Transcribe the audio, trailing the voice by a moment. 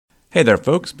Hey there,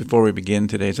 folks. Before we begin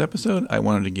today's episode, I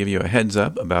wanted to give you a heads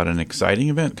up about an exciting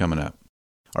event coming up.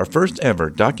 Our first ever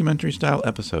documentary-style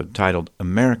episode titled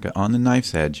America on the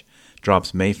Knife's Edge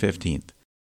drops May 15th.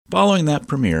 Following that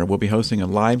premiere, we'll be hosting a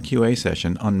live QA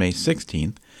session on May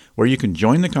 16th where you can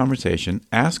join the conversation,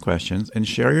 ask questions, and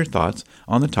share your thoughts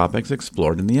on the topics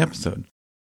explored in the episode.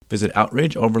 Visit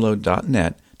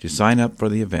outrageoverload.net to sign up for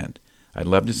the event. I'd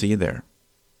love to see you there.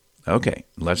 Okay,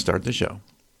 let's start the show.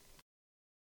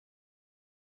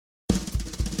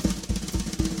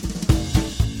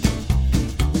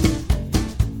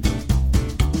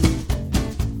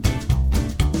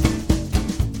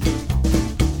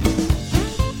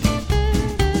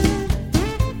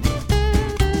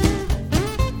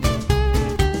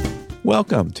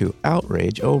 Welcome to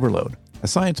Outrage Overload, a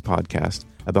science podcast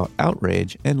about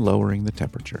outrage and lowering the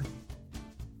temperature.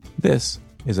 This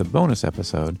is a bonus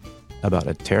episode about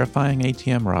a terrifying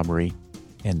ATM robbery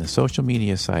and the social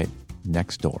media site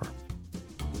Nextdoor.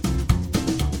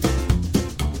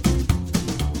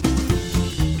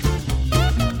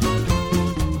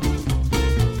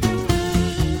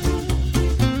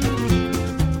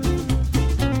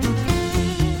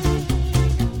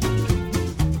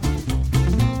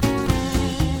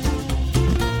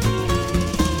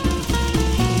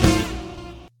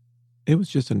 It was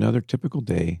just another typical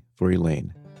day for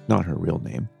Elaine, not her real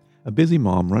name, a busy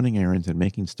mom running errands and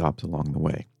making stops along the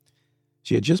way.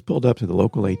 She had just pulled up to the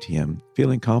local ATM,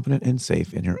 feeling confident and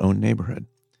safe in her own neighborhood.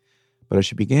 But as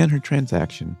she began her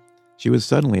transaction, she was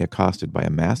suddenly accosted by a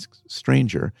masked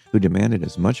stranger who demanded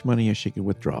as much money as she could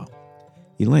withdraw.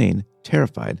 Elaine,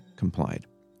 terrified, complied.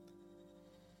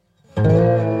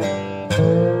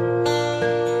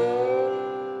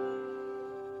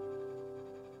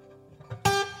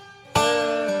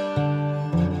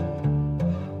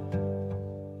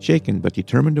 Shaken but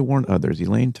determined to warn others,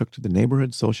 Elaine took to the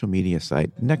neighborhood social media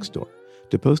site Nextdoor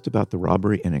to post about the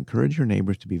robbery and encourage her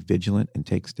neighbors to be vigilant and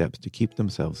take steps to keep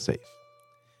themselves safe.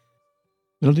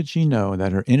 Little did she know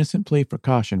that her innocent plea for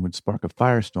caution would spark a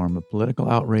firestorm of political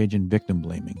outrage and victim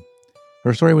blaming.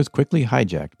 Her story was quickly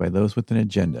hijacked by those with an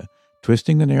agenda,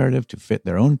 twisting the narrative to fit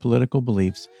their own political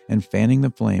beliefs and fanning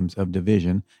the flames of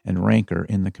division and rancor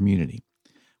in the community.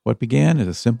 What began as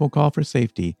a simple call for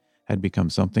safety had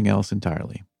become something else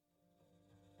entirely.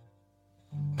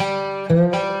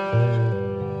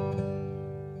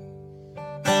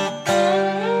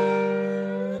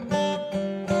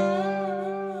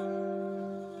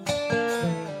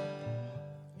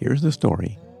 Here's the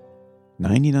story.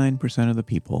 99% of the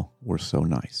people were so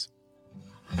nice.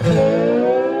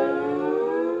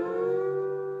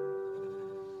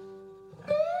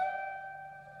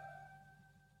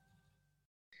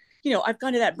 I've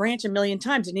gone to that branch a million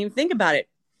times, didn't even think about it.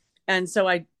 And so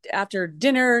I, after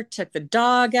dinner, took the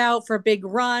dog out for a big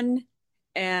run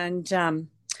and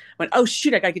went, oh,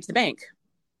 shoot, I got to get to the bank.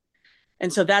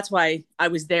 And so that's why I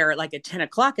was there at 10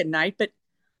 o'clock at night. But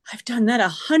I've done that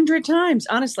 100 times,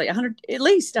 honestly, at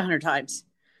least 100 times.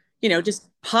 Just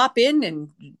pop in and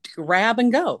grab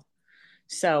and go.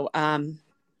 So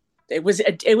it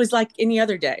was like any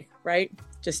other day, right?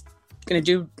 Just going to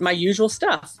do my usual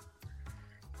stuff.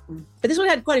 But this one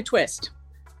had quite a twist.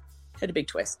 Had a big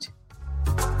twist.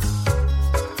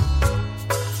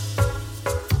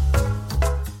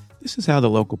 This is how the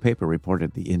local paper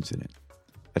reported the incident.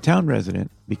 A town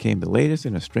resident became the latest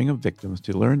in a string of victims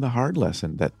to learn the hard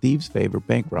lesson that thieves favor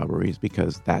bank robberies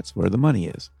because that's where the money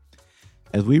is.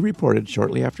 As we reported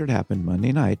shortly after it happened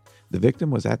Monday night, the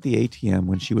victim was at the ATM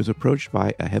when she was approached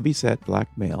by a heavy-set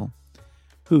black male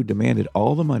who demanded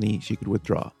all the money she could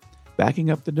withdraw,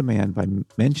 backing up the demand by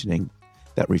mentioning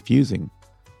that refusing,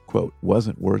 quote,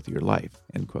 wasn't worth your life,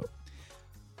 end quote.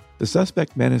 The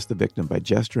suspect menaced the victim by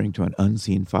gesturing to an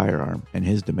unseen firearm, and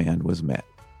his demand was met.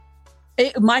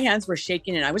 My hands were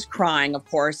shaking and I was crying, of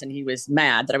course, and he was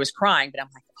mad that I was crying, but I'm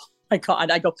like, oh my God,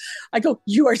 I go,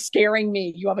 you are scaring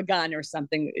me. You have a gun or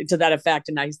something to that effect.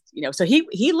 And so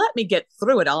he let me get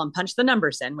through it all and punch the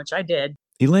numbers in, which I did.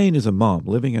 Elaine is a mom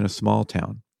living in a small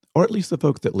town, or at least the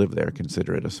folks that live there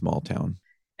consider it a small town.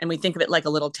 And we think of it like a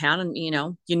little town. And,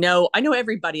 I know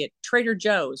everybody at Trader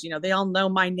Joe's, they all know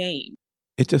my name.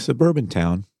 It's a suburban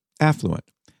town, affluent.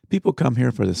 People come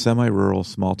here for the semi-rural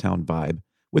small town vibe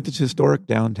with its historic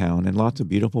downtown and lots of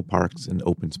beautiful parks and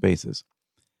open spaces.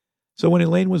 So when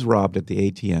Elaine was robbed at the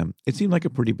ATM, it seemed like a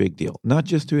pretty big deal, not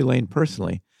just to Elaine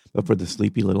personally, but for the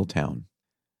sleepy little town.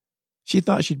 She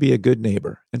thought she'd be a good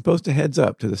neighbor and post a heads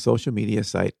up to the social media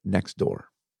site Nextdoor.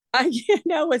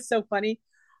 What's so funny?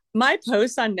 My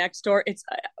posts on Nextdoor,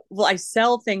 I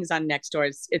sell things on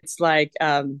Nextdoor. It's like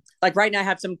right now I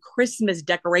have some Christmas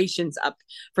decorations up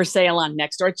for sale on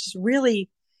Nextdoor. It's just really,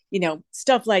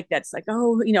 stuff like that's like,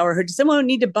 oh, or does someone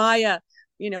need to buy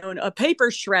a paper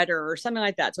shredder or something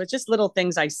like that. So it's just little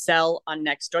things I sell on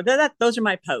Nextdoor. Those are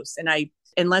my posts. And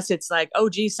unless it's like, oh,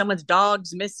 geez, someone's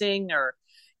dog's missing, or,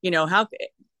 how,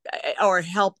 or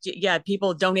help,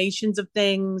 people, donations of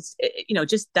things,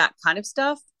 just that kind of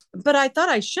stuff. But I thought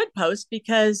I should post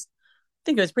because I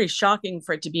think it was pretty shocking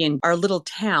for it to be in our little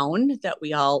town that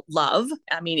we all love.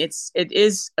 I mean, it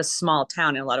is a small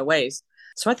town in a lot of ways.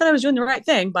 So I thought I was doing the right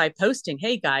thing by posting,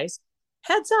 hey guys,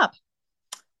 heads up,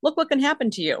 look what can happen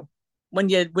to you when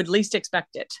you would least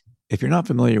expect it. If you're not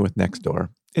familiar with Nextdoor,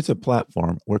 it's a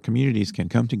platform where communities can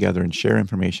come together and share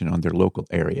information on their local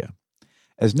area.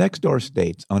 As Nextdoor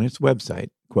states on its website,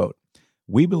 quote,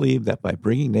 "We believe that by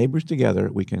bringing neighbors together,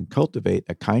 we can cultivate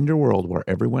a kinder world where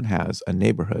everyone has a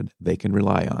neighborhood they can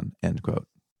rely on," end quote.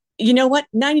 You know what?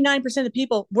 99% of the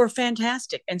people were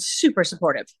fantastic and super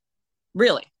supportive.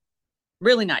 Really,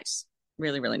 really nice.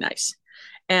 Really, really nice.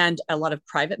 And a lot of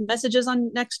private messages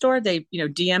on Nextdoor. They,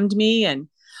 DM'd me and,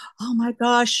 oh my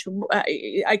gosh,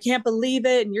 I can't believe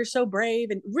it. And you're so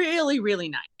brave, and really, really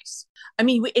nice. I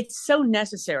mean, it's so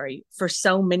necessary for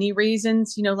so many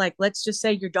reasons, like let's just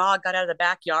say your dog got out of the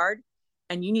backyard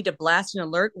and you need to blast an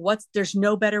alert. There's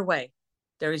no better way.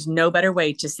 There is no better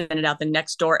way to send it out than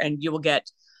Nextdoor, and you will get,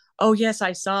 oh yes,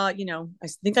 I saw, I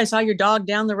think I saw your dog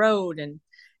down the road. And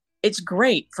it's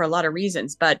great for a lot of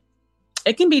reasons, but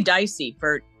it can be dicey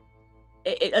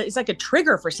it's like a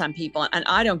trigger for some people. And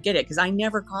I don't get it because I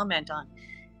never comment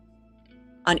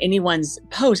on anyone's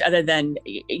post other than,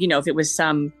 if it was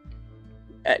some,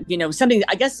 something,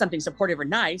 I guess something supportive or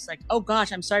nice, like, oh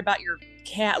gosh, I'm sorry about your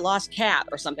lost cat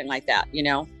or something like that,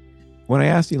 When I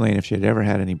asked Elaine if she had ever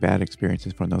had any bad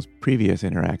experiences from those previous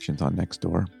interactions on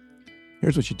Nextdoor,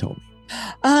 here's what she told me.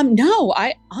 No,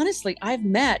 I've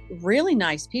met really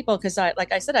nice people because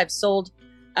like I said, I've sold,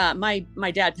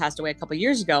 my dad passed away a couple of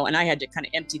years ago and I had to kind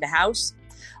of empty the house.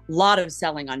 A lot of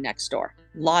selling on Nextdoor,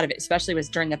 a lot of it, especially was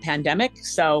during the pandemic.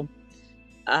 So,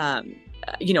 I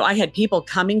had people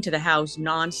coming to the house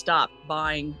nonstop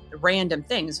buying random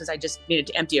things because I just needed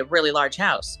to empty a really large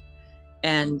house.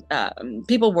 And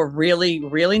people were really,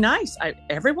 really nice.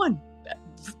 Everyone,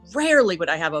 rarely would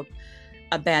I have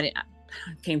a bad, I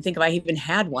can't even think if I even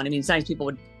had one. I mean, sometimes people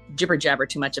would jibber jabber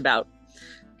too much about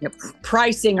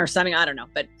pricing or something. I don't know,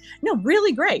 but no,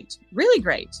 really great, really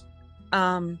great.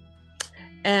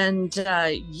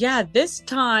 This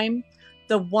time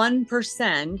the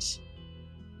 1%,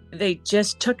 they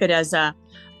just took it as a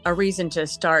reason to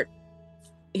start,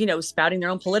 spouting their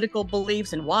own political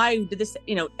beliefs and why did this,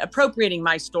 appropriating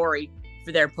my story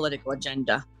for their political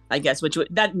agenda, I guess,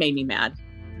 that made me mad.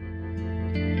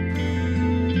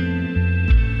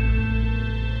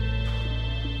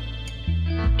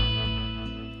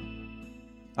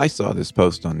 I saw this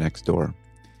post on Nextdoor,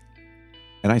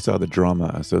 and I saw the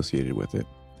drama associated with it.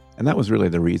 And that was really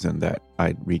the reason that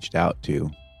I reached out to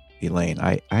Elaine.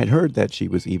 I had heard that she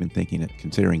was even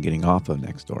considering getting off of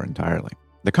Nextdoor entirely.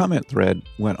 The comment thread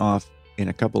went off in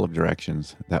a couple of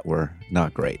directions that were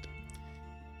not great.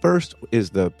 First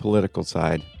is the political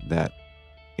side that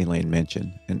Elaine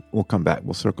mentioned, and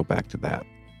we'll circle back to that.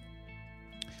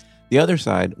 The other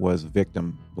side was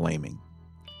victim blaming.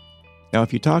 Now,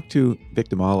 if you talk to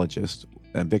victimologists,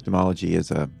 and victimology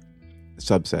is a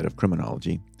subset of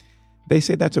criminology, they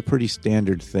say that's a pretty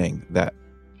standard thing, that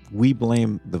we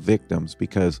blame the victims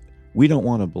because we don't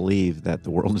want to believe that the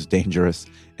world is dangerous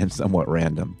and somewhat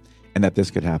random and that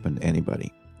this could happen to anybody.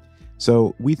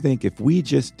 So we think if we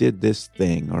just did this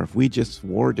thing, or if we just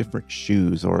wore different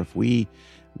shoes, or if we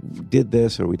did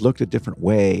this, or we looked a different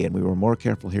way and we were more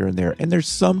careful here and there, and there's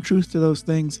some truth to those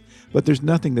things, but there's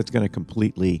nothing that's going to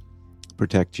completely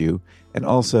protect you. And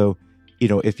also,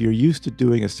 if you're used to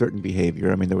doing a certain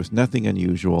behavior, I mean, there was nothing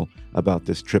unusual about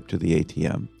this trip to the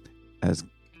ATM. As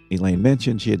Elaine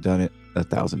mentioned, she had done it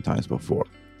 1,000 times before.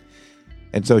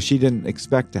 And so she didn't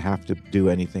expect to have to do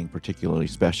anything particularly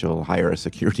special, hire a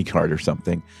security guard or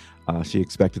something. She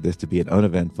expected this to be an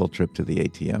uneventful trip to the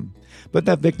ATM. But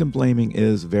that victim blaming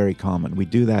is very common. We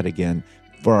do that again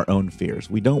for our own fears.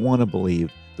 We don't want to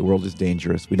believe the world is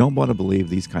dangerous. We don't want to believe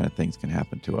these kind of things can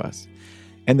happen to us.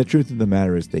 And the truth of the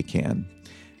matter is they can.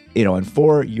 And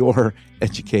for your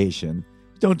education,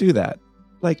 don't do that.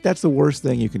 Like, that's the worst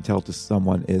thing you can tell to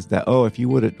someone is that, oh,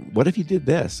 what if you did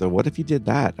this? Or what if you did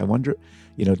that? I wonder,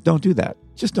 don't do that.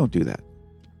 Just don't do that.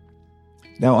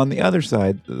 Now, on the other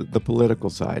side, the political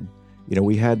side,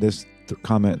 we had this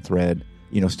comment thread,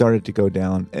 started to go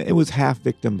down. It was half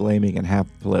victim blaming and half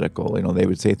political. They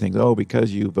would say things, oh,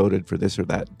 because you voted for this or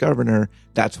that governor,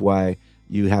 that's why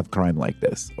you have crime like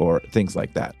this, or things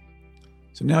like that.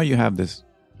 So now you have this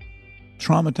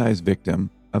traumatized victim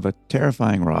of a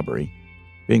terrifying robbery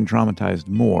being traumatized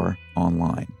more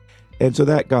online. And so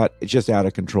that got just out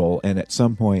of control. And at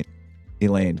some point,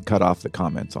 Elaine cut off the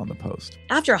comments on the post.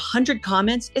 After 100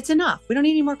 comments, it's enough. We don't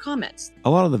need any more comments. A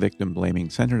lot of the victim blaming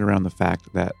centered around the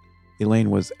fact that Elaine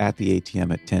was at the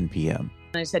ATM at 10 p.m.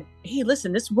 And I said, hey,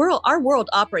 listen, our world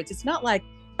operates. It's not like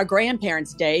our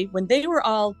grandparents' day when they were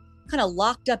all kind of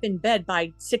locked up in bed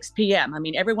by 6 p.m. I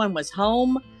mean, everyone was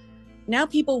home. Now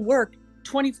people work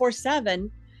 24/7.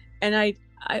 And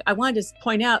I wanted to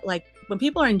point out, like, when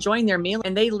people are enjoying their meal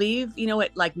and they leave,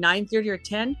 at like 9:30 or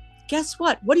 10, guess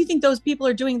what? What do you think those people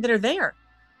are doing that are there?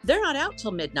 They're not out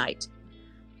till midnight.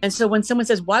 And so when someone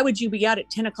says, why would you be out at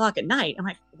 10 o'clock at night? I'm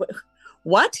like,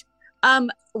 what?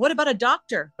 What about a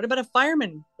doctor? What about a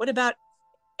fireman? What about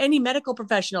any medical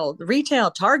professional?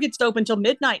 Retail, Target's open till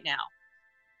midnight now.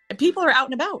 And people are out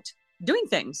and about doing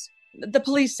things. The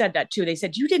police said that too. They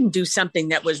said, you didn't do something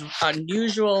that was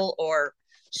unusual or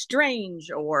strange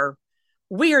or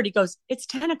weird. He goes, it's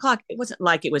 10 o'clock. It wasn't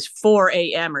like it was 4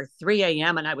 a.m. or 3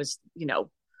 a.m. and I was,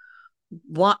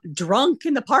 drunk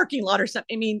in the parking lot or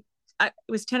something. I mean, it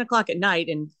was 10 o'clock at night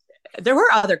and there were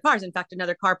other cars. In fact,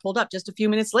 another car pulled up just a few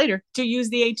minutes later to use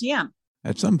the ATM.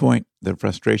 At some point, the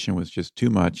frustration was just too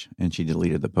much and she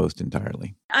deleted the post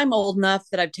entirely. I'm old enough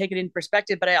that I've taken it in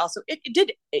perspective, but I also, it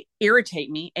did irritate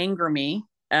me, anger me.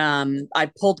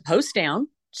 I pulled the post down.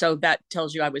 So that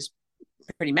tells you I was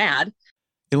pretty mad.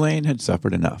 Elaine had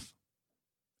suffered enough.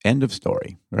 End of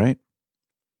story, right?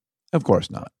 Of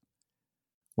course not.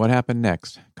 What happened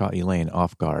next caught Elaine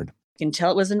off guard. I can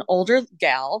tell it was an older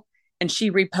gal, and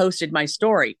she reposted my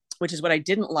story, which is what I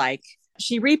didn't like.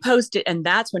 She reposted, and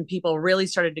that's when people really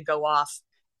started to go off.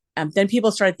 Then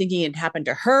people started thinking it happened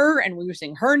to her, and we were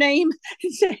saying her name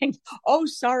and saying, oh,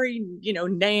 sorry,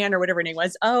 Nan or whatever her name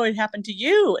was. Oh, it happened to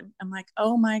you. And I'm like,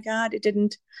 oh my God, it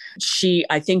didn't.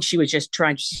 I think she was just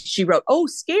she wrote, oh,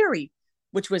 scary,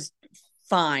 which was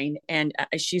fine. And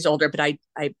she's older, but I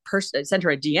sent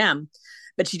her a DM,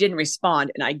 but she didn't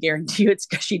respond. And I guarantee you it's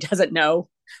because she doesn't know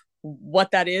what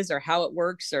that is or how it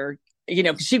works or,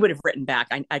 because she would have written back.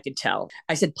 I could tell.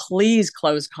 I said, please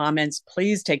close comments.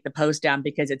 Please take the post down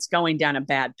because it's going down a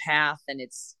bad path. And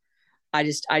I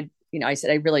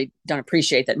said, I really don't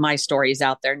appreciate that my story is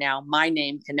out there now. My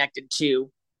name connected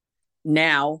to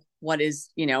now what is,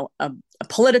 a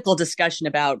political discussion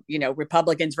about,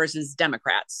 Republicans versus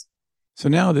Democrats. So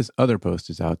now this other post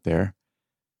is out there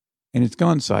and it's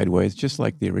gone sideways, just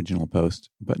like the original post.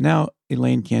 But now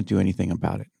Elaine can't do anything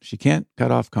about it. She can't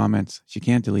cut off comments. She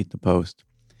can't delete the post.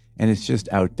 And it's just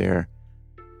out there,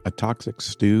 a toxic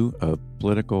stew of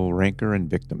political rancor and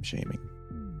victim shaming.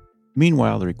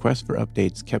 Meanwhile, the requests for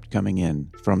updates kept coming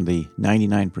in from the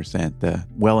 99%, the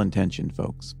well-intentioned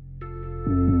folks.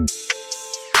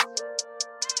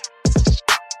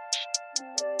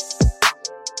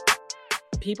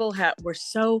 People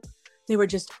they were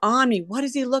just on me. What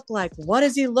does he look like? What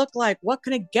does he look like? What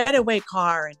kind of getaway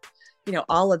car? And,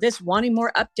 all of this, wanting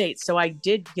more updates. So I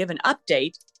did give an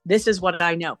update. This is what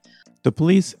I know. The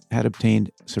police had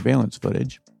obtained surveillance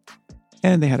footage,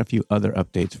 and they had a few other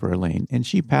updates for Elaine, and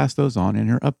she passed those on in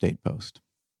her update post.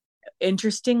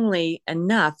 Interestingly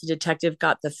enough, the detective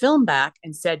got the film back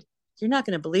and said, you're not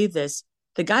going to believe this.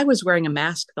 The guy was wearing a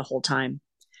mask the whole time.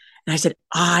 And I said,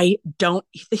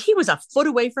 he was a foot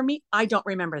away from me. I don't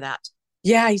remember that.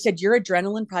 Yeah, he said, your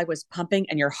adrenaline probably was pumping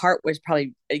and your heart was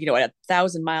probably, at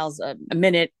 1,000 miles a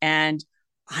minute. And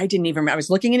I didn't even remember. I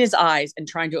was looking in his eyes and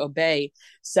trying to obey.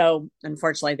 So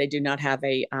unfortunately, they do not have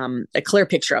a clear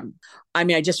picture of him. I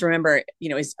mean, I just remember,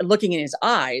 is looking in his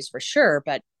eyes for sure.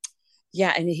 But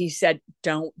yeah, and he said,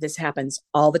 this happens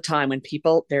all the time when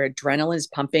people, their adrenaline is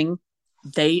pumping.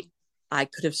 I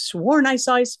could have sworn I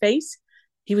saw his face.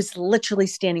 He was literally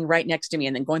standing right next to me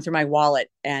and then going through my wallet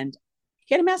and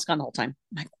he had a mask on the whole time.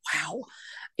 I'm like, wow,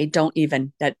 he goes,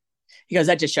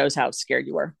 that just shows how scared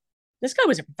you were. This guy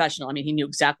was a professional. I mean, he knew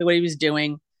exactly what he was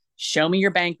doing. Show me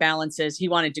your bank balances. He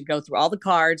wanted to go through all the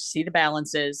cards, see the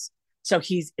balances. So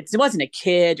it wasn't a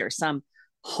kid or some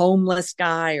homeless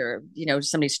guy or,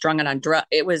 somebody strung out on drugs.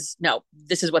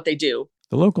 This is what they do.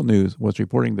 The local news was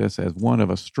reporting this as one of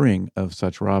a string of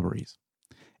such robberies,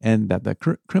 and that the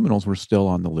criminals were still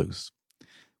on the loose.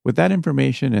 With that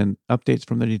information and updates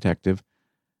from the detective,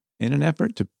 in an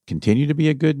effort to continue to be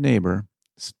a good neighbor,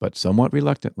 but somewhat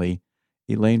reluctantly,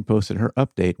 Elaine posted her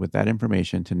update with that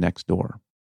information to Nextdoor.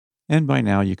 And by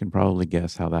now, you can probably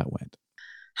guess how that went.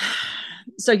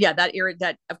 So yeah,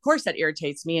 that of course that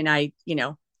irritates me. And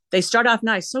they start off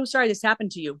nice. So sorry this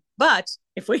happened to you. But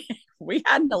if we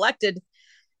hadn't elected,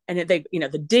 and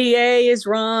the DA is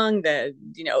wrong,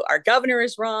 our governor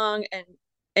is wrong, and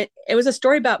it was a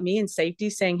story about me and safety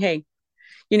saying, hey,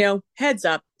 heads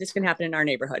up, this can happen in our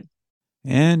neighborhood.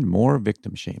 And more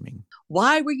victim shaming.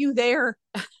 Why were you there?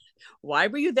 Why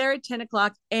were you there at 10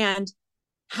 o'clock? And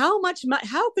how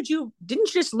could didn't you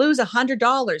just lose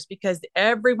 $100 because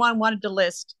everyone wanted to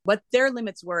list what their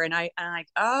limits were? And I'm like,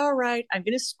 all right, I'm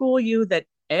going to school you that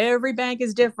every bank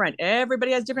is different.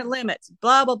 Everybody has different limits,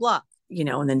 blah, blah, blah.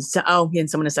 And then, and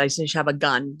someone decides to have a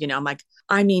gun. I'm like,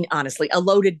 I mean, honestly, a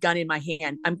loaded gun in my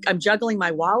hand. I'm juggling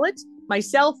my wallet, my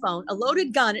cell phone, a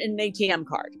loaded gun, and an ATM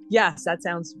card. Yes, that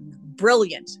sounds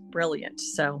brilliant.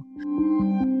 So.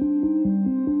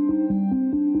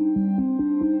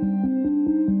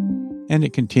 And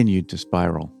it continued to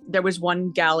spiral. There was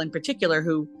one gal in particular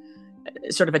who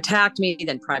sort of attacked me,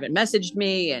 then private messaged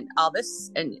me and all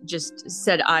this, and just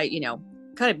said, kind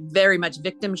of very much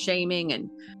victim shaming. And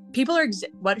people are,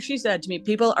 what she said to me,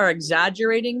 people are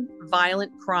exaggerating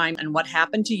violent crime, and what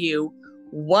happened to you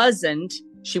wasn't,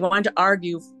 she wanted to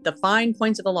argue the fine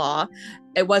points of the law.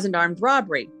 It wasn't armed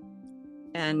robbery.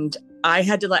 And I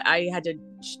had to,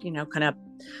 kind of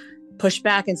push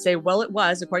back and say, well, it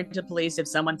was, according to the police, if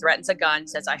someone threatens a gun,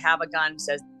 says, I have a gun,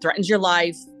 says, threatens your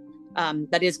life,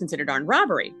 that is considered armed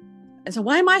robbery. And so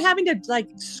why am I having to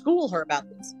school her about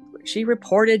this? She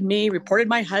reported me, reported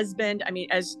my husband. I mean,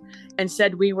 and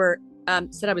said we were,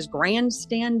 said I was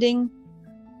grandstanding.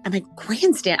 I'm like,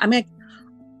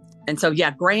 and so,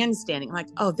 yeah, grandstanding. I'm like,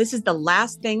 oh, this is the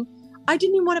last thing. I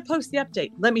didn't even want to post the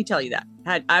update. Let me tell you that.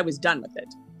 I was done with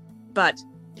it. But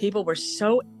people were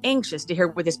so anxious to hear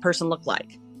what this person looked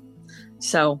like.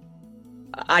 So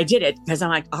I did it because I'm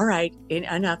like, all right,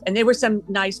 enough. And there were some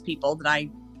nice people that I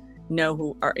know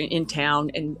who are in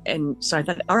town. And so I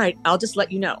thought, all right, I'll just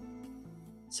let you know.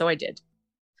 So I did.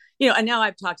 And now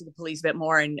I've talked to the police a bit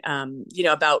more and,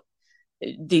 about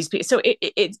these people. So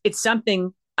it's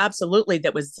something absolutely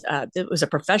that was a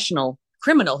professional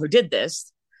criminal who did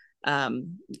this.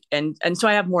 And so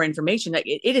I have more information that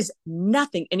it is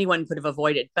nothing anyone could have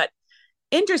avoided. But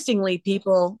interestingly,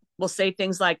 people will say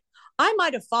things like, I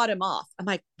might have fought him off. I'm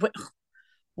like,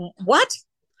 what?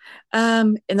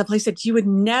 And the police said, you would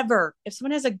never, if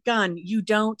someone has a gun, you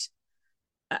don't,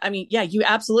 you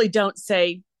absolutely don't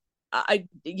say,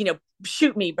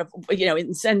 shoot me. But,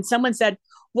 and someone said,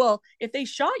 well, if they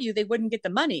shot you, they wouldn't get the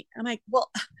money. I'm like, oh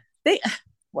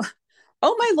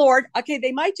my Lord. Okay.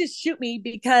 They might just shoot me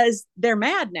because they're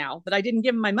mad now that I didn't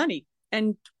give them my money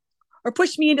or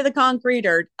push me into the concrete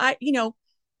or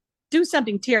do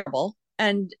something terrible.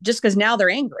 And just because now they're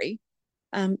angry.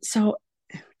 So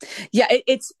yeah,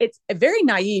 it's a very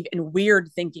naive and weird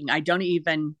thinking. I can't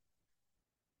even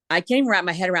wrap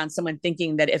my head around someone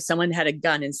thinking that if someone had a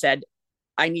gun and said,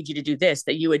 I need you to do this,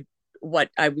 that you would,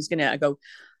 I was going to go,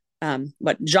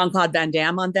 Jean-Claude Van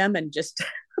Damme on them and just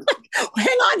hang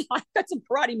on, I've got some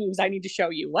karate moves I need to show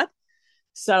you. What?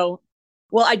 So,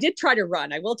 well, I did try to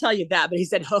run. I will tell you that, but he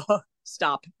said, oh,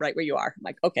 stop right where you are. I'm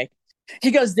like, okay.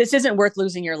 He goes, this isn't worth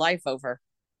losing your life over.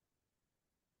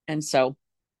 And so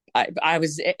I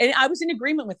was in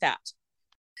agreement with that.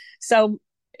 So,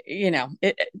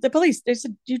 the police, they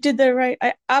said,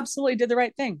 I absolutely did the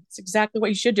right thing. It's exactly what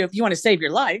you should do if you want to save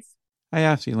your life. I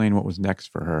asked Elaine what was next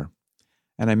for her.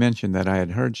 And I mentioned that I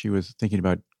had heard she was thinking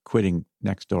about quitting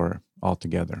Nextdoor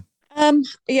altogether.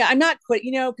 Yeah, I'm not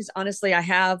quitting, because honestly,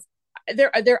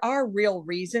 there are real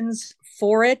reasons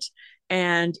for it.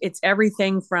 And it's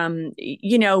everything from,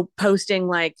 posting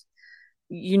like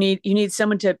you need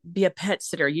someone to be a pet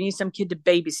sitter. You need some kid to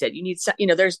babysit. You need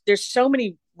there's so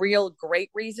many real great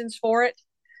reasons for it.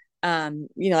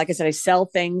 Like I said, I sell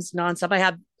things nonstop. I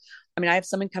have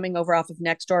someone coming over off of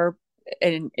Nextdoor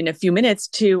in a few minutes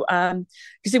to,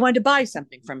 because they wanted to buy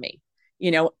something from me,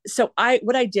 so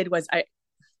what I did was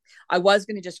I was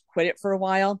going to just quit it for a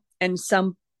while. And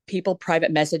some people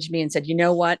private messaged me and said, you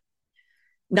know what?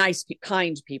 Nice,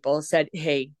 kind people said,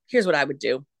 hey, here's what I would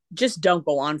do. Just don't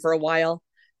go on for a while.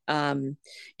 I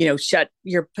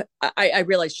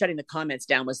realized shutting the comments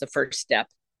down was the first step,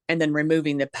 and then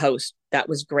removing the post. That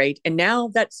was great. And now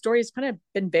that story has kind of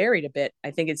been buried a bit.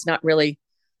 I think it's not really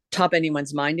top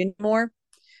anyone's mind anymore.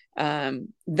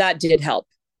 That did help.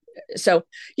 So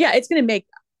yeah, it's going to make,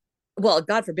 well,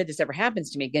 God forbid this ever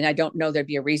happens to me again. I don't know there'd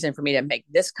be a reason for me to make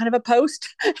this kind of a post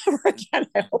ever again.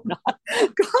 I hope not. God,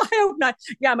 I hope not.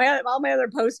 Yeah, all my other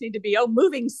posts need to be,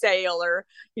 moving sale, or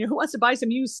who wants to buy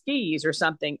some used skis or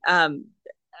something.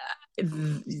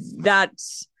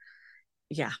 That's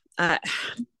yeah.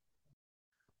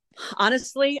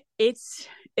 Honestly, it's.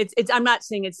 I'm not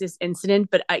saying it's this incident,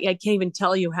 but I can't even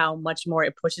tell you how much more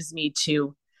it pushes me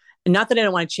to. Not that I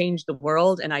don't want to change the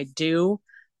world, and I do,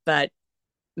 but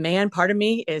man, part of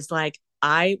me is like,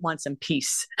 I want some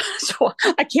peace. So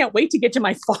I can't wait to get to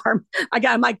my farm.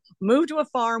 I'm like, move to a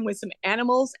farm with some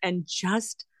animals and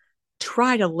just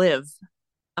try to live,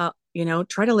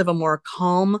 try to live a more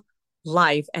calm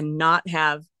life and not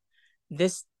have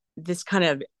this kind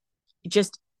of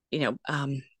just,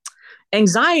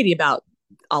 anxiety about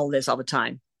all this all the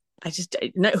time.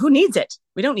 Who needs it?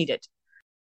 We don't need it.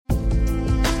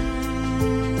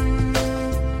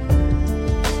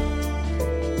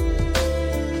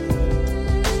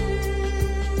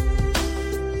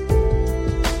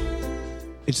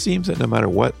 It seems that no matter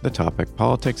what the topic,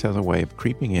 politics has a way of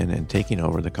creeping in and taking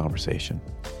over the conversation,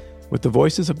 with the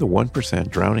voices of the 1%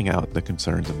 drowning out the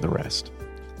concerns of the rest.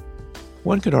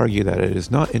 One could argue that it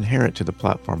is not inherent to the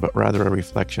platform, but rather a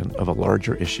reflection of a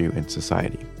larger issue in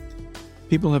society.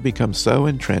 People have become so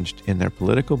entrenched in their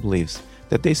political beliefs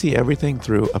that they see everything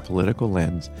through a political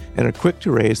lens and are quick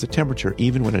to raise the temperature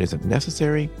even when it isn't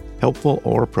necessary, helpful,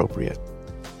 or appropriate.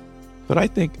 But I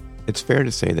think it's fair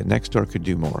to say that Nextdoor could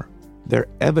do more. They're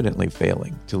evidently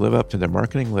failing to live up to their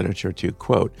marketing literature to,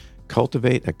 quote,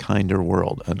 cultivate a kinder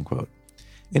world, unquote.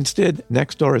 Instead,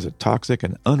 Nextdoor is a toxic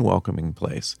and unwelcoming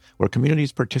place where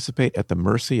communities participate at the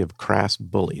mercy of crass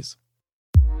bullies.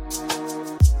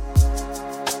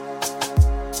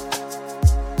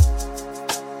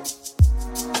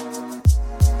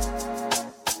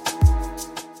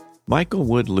 Michael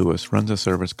Wood Lewis runs a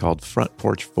service called Front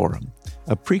Porch Forum,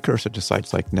 a precursor to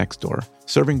sites like Nextdoor,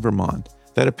 serving Vermont,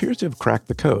 that appears to have cracked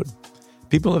the code.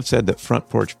 People have said that Front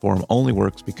Porch Forum only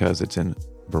works because it's in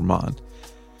Vermont.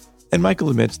 And Michael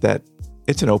admits that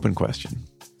it's an open question,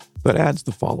 but adds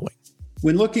the following.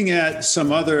 When looking at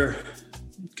some other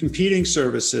competing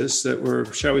services that were,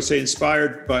 shall we say,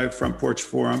 inspired by Front Porch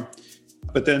Forum,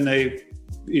 but then they,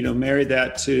 married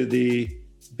that to the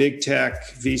big tech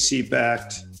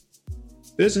VC-backed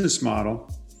business model,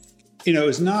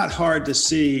 it's not hard to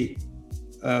see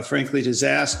frankly,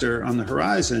 disaster on the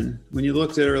horizon when you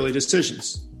looked at early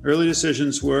decisions. Early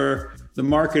decisions were the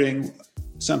marketing,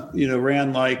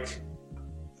 ran like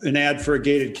an ad for a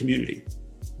gated community,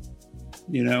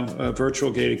 a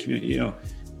virtual gated community,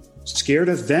 scared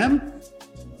of them?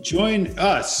 Join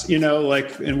us,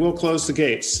 and we'll close the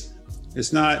gates.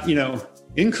 It's not,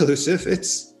 inclusive,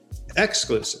 it's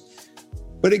exclusive.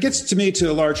 But it gets to me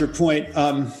to a larger point.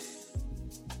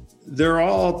 They're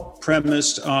all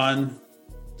premised on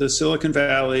the Silicon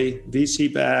Valley,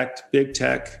 VC-backed, big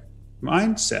tech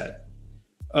mindset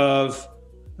of,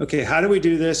 okay, how do we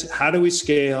do this? How do we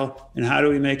scale? And how do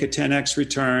we make a 10x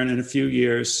return in a few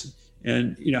years?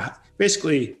 And,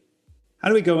 basically, how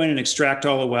do we go in and extract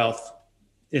all the wealth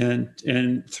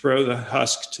and throw the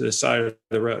husk to the side of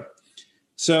the road?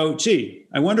 So,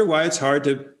 I wonder why it's hard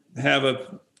to have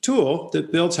a tool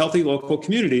that builds healthy local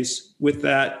communities with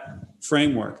that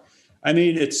framework. I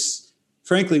mean, it's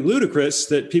frankly ludicrous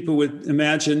that people would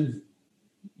imagine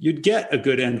you'd get a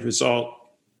good end result.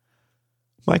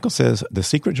 Michael says the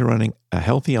secret to running a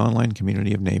healthy online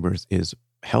community of neighbors is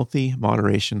healthy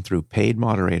moderation through paid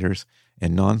moderators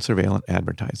and non-surveillance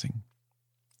advertising.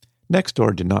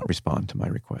 Nextdoor did not respond to my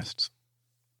requests.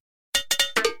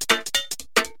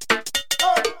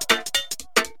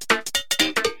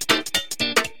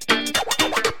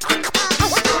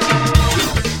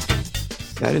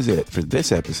 That is it for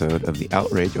this episode of the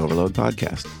Outrage Overload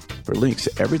podcast. For links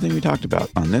to everything we talked about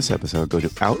on this episode, go to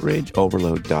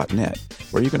outrageoverload.net,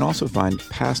 where you can also find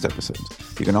past episodes.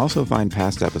 You can also find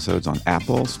past episodes on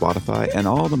Apple, Spotify, and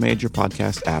all the major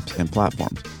podcast apps and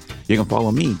platforms. You can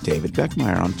follow me, David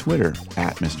Beckmeyer, on Twitter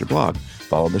at Mr. Blog.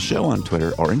 Follow the show on Twitter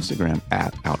or Instagram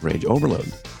at Outrage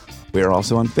Overload. We are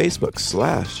also on Facebook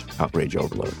 /Outrage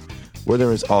Overload, where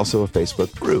there is also a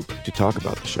Facebook group to talk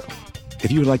about the show.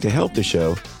 If you would like to help the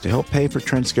show, to help pay for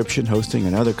transcription, hosting,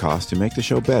 and other costs to make the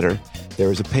show better,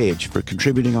 there is a page for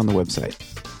contributing on the website.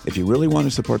 If you really want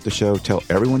to support the show, tell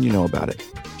everyone you know about it.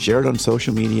 Share it on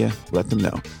social media, let them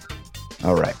know.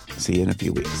 All right, see you in a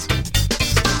few weeks.